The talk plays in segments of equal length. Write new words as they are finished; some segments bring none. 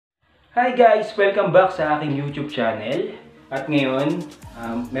Hi guys! Welcome back sa aking YouTube channel. At ngayon,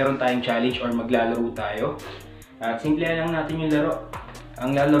 meron tayong challenge or maglalaro tayo. At simple lang natin yung laro.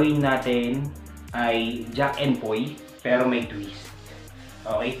 Ang lalaroin natin ay Jack and Poy, pero may twist.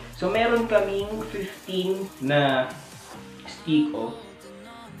 Okay? So meron kaming 15 na stick-o.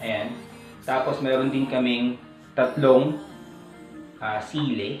 Ayan. Tapos meron din kaming tatlong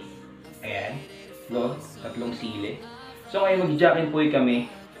sili. Ayan. Tatlong sili. So ngayon mag-Jack and Poy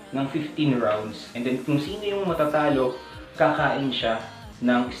kami ng 15 rounds. And then kung sino yung matatalo, kakain siya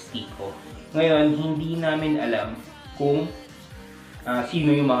ng stick-o. Ngayon, hindi namin alam kung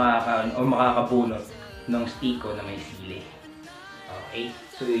sino yung makakaon o makakabunot ng stick-o na may sili. Okay?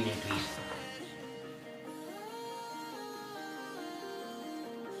 So yun yung twist.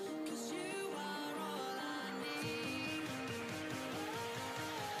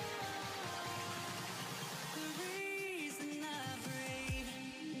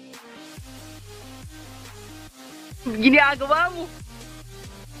 Ginagawa mo!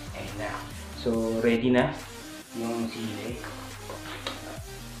 Ayan na. So, ready na yung sili.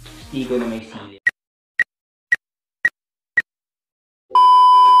 Stick-o na may sili.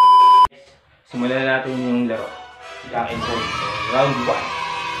 Simulan na natin yung laro. Jack and Poy. Round 1.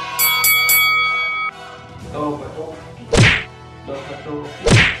 Ito ba ito? Ito ba ito?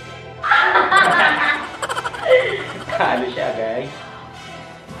 Talo siya, guys.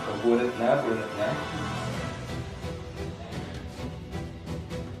 So, bunot na, bunot na.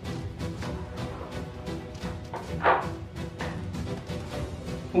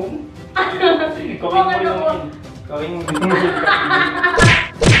 Sige, kawin mo yung kawin mo yung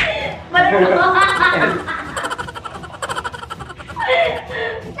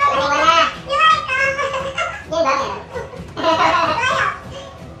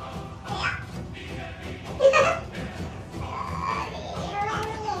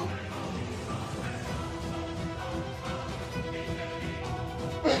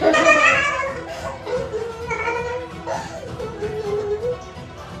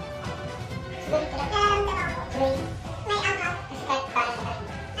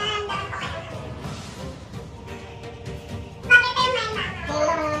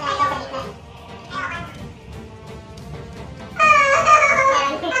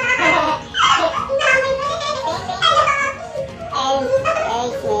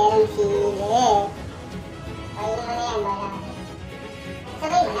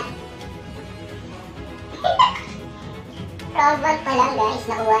Robot pa lang guys,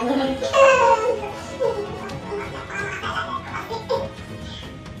 nakuha niya.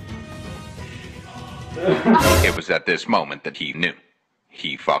 It was at this moment that he knew.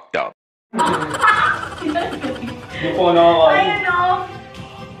 He fucked up. Hindi po nakakain.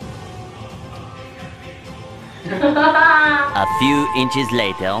 A few inches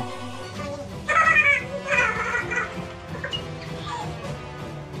later.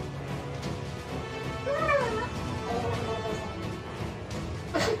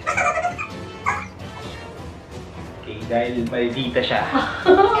 Okay, dahil maldita siya.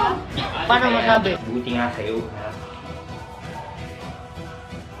 Paano masabi? Buti nga sa'yo.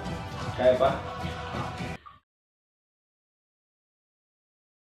 Kaya pa?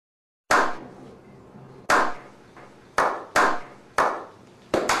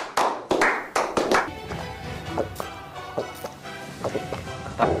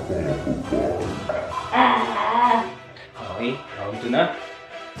 Okay, round 2 na.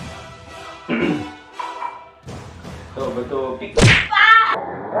 So, bato, pick.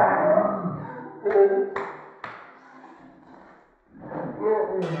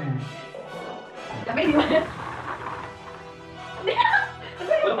 Sabi di ba?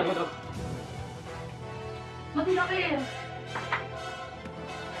 Mati na kayo.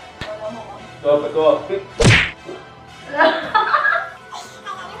 So, bato, pick.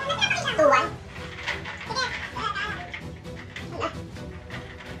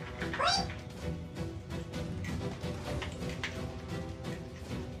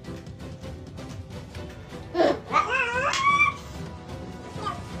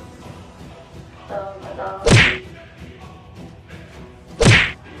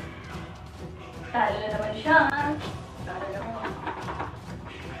 Talo na naman siya. Talo naman.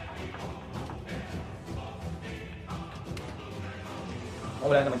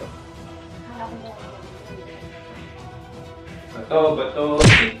 Wala naman to. Hala ko mo. Bato, bato,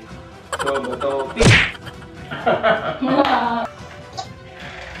 pick. Bato, bato, pick.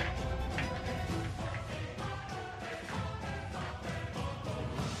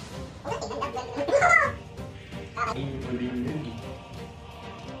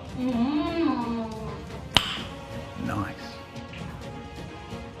 Nice.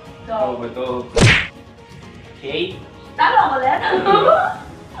 Ito ba ito? Okay? Talo ako ulit.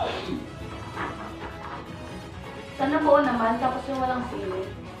 Sana buo naman, tapos yung walang sili.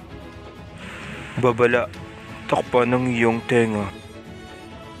 Babala. Takpa ng iyong tenga.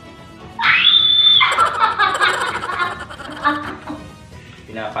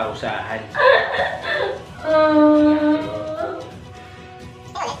 Pinaparusahan.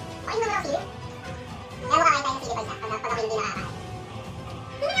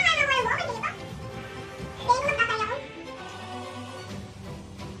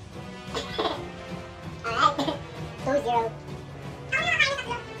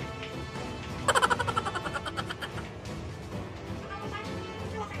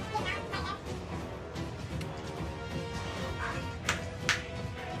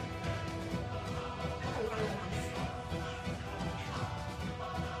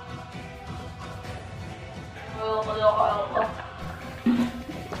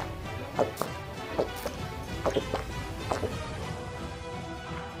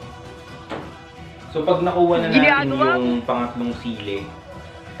 So pag nakuha na natin yung pangatlong sili,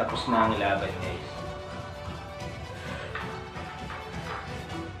 tapos na ang laban, guys.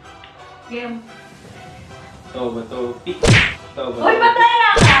 Game. Ito ba ito? Pick. Ito ba ito? Uy, patay na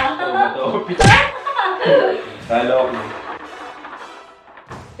ka! Ito ba ito? Pick. Talo ako.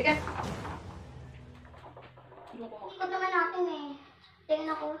 Sige. Ikot naman natin eh.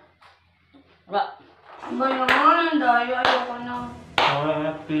 Tingnan ko. Ba? Ba naman? Dahil ayoko na.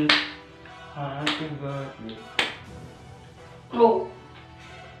 Happy birthday. Go.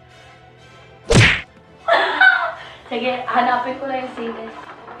 Sige, hanapin ko na yung sili.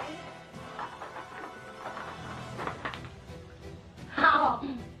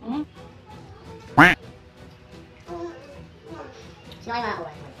 Hmm? Sino kayo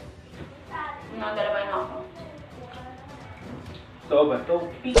makakuha? Nagalabay na ako. Ito ba ito?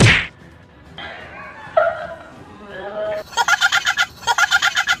 Pick.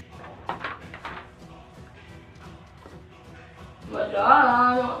 Wala.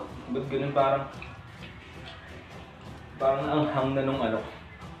 Ba't ganun parang naanghang na nung ano,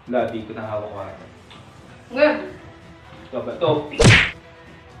 labi ko na hawak ko ata. Game. Ito ba ito? Pick.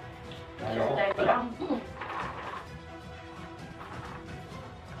 Talo ko. Try ko lang.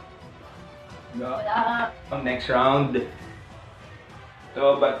 Wala. Ang next round.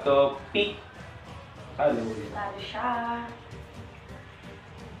 Ito ba ito? Pick. Talo ulit. Talo siya.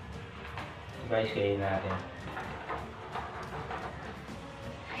 Guys, kayo natin.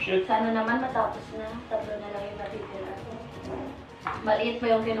 Shoot. Sana naman matapos na. Tatlo na lang yung natitira. Maliit pa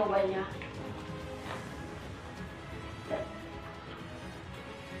yung kinuha niya.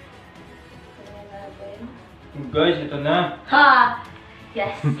 Tingnan natin. Guys, ito na. Ha!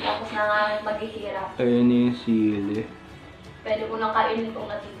 Yes, tapos na nga maghihirap. Ayan yung sili. Pwede ko nang kainin itong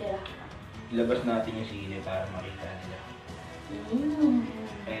natitira. Ilabas natin yung sili para makita nila. Mm.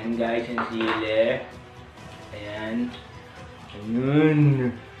 Ayan guys, yung sili. Ayan.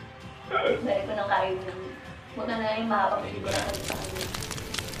 Ayun. Pwede ko nang kainin. Huwag na yung mahabang sili na sa kanya.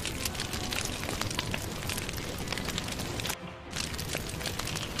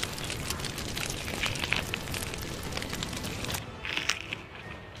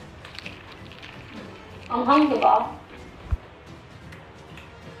 Ang hang, diba?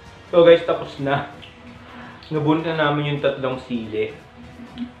 So guys, tapos na. Nabunot na namin yung tatlong sili.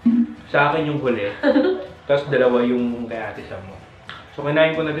 Sa akin yung huli. Tapos dalawa yung kay Ate Sam mo. So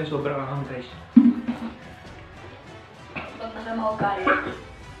kinain ko na din, sobrang ahang guys. Pag nasa maugali.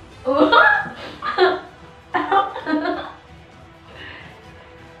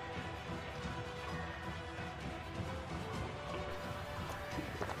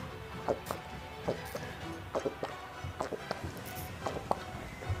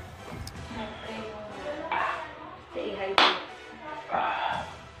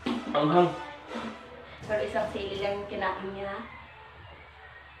 Anghang. Pero isang sili lang yung kinain niya.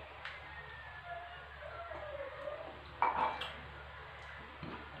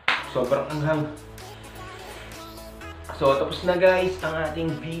 Sobrang anghang. So, tapos na guys ang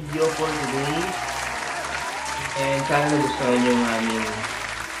ating video for today. And sana nagustuhan yung aming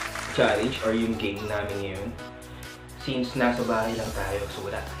challenge or yung game namin ngayon. Since nasa bahay lang tayo, so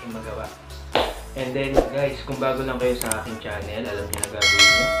wala tayong magawa. And then guys, kung bago lang kayo sa aking channel, alam niyo na gagawin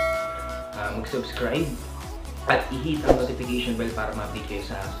niyo. Mag-subscribe at i-hit ang notification bell para ma-update kayo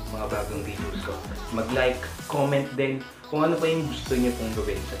sa mga bagong videos ko. Mag-like, comment din kung ano pa yung gusto niyo pong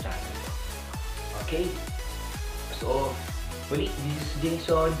gawin sa channel. Okay? So, ulit, this is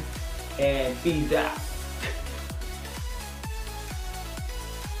Jason and peace out!